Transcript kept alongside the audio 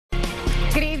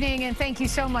Good evening, and thank you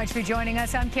so much for joining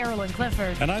us. I'm Carolyn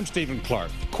Clifford. And I'm Stephen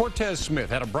Clark. Cortez Smith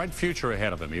had a bright future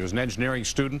ahead of him. He was an engineering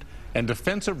student and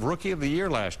Defensive Rookie of the Year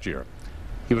last year.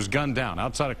 He was gunned down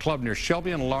outside a club near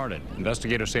Shelby and Larned.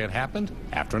 Investigators say it happened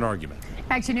after an argument.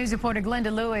 Action News reporter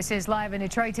Glenda Lewis is live in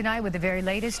Detroit tonight with the very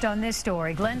latest on this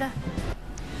story. Glenda?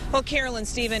 Well, Carolyn,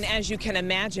 Stephen, as you can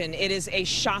imagine, it is a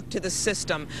shock to the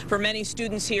system for many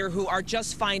students here who are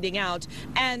just finding out,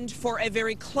 and for a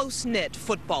very close-knit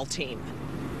football team.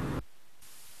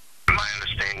 My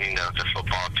understanding of the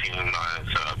football team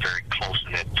is a very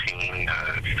close-knit team,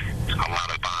 a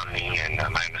lot of bonding, and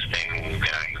my understanding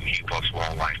he was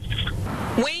well-liked.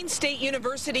 Wayne State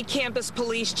University Campus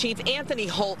Police Chief Anthony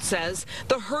Holt says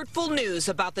the hurtful news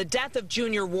about the death of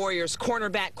Junior Warriors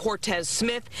cornerback Cortez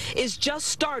Smith is just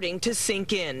starting to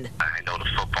sink in. I know the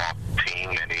football team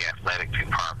and the athletic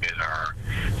department are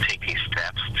taking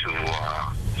steps to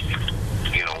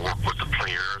work with the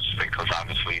players, because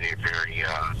obviously they're very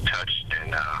touched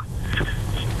and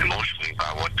emotionally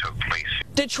by what took place.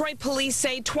 Detroit police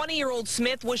say 20-year-old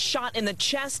Smith was shot in the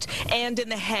chest and in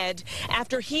the head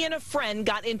after he and a friend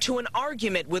got into an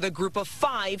argument with a group of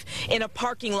 5 in a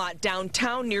parking lot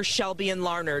downtown near Shelby and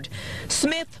Larned.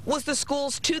 Smith was the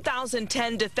school's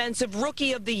 2010 Defensive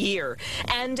Rookie of the Year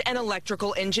and an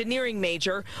electrical engineering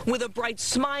major with a bright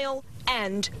smile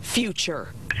and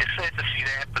future. It's sad to see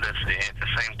that, but at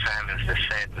the same time,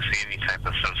 it's sad to see any type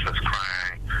of senseless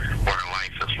crime where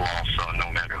life is lost, so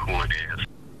no matter who it is.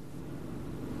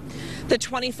 The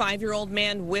 25-year-old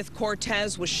man with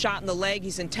Cortez was shot in the leg.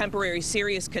 He's in temporary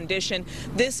serious condition.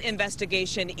 This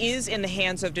investigation is in the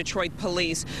hands of Detroit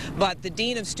police, but the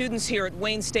dean of students here at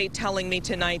Wayne State telling me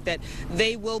tonight that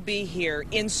they will be here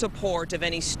in support of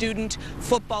any student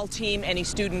football team, any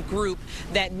student group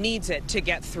that needs it to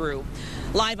get through.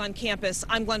 Live on campus,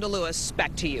 I'm Glenda Lewis.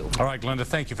 Back to you. All right, Glenda,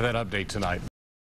 thank you for that update tonight.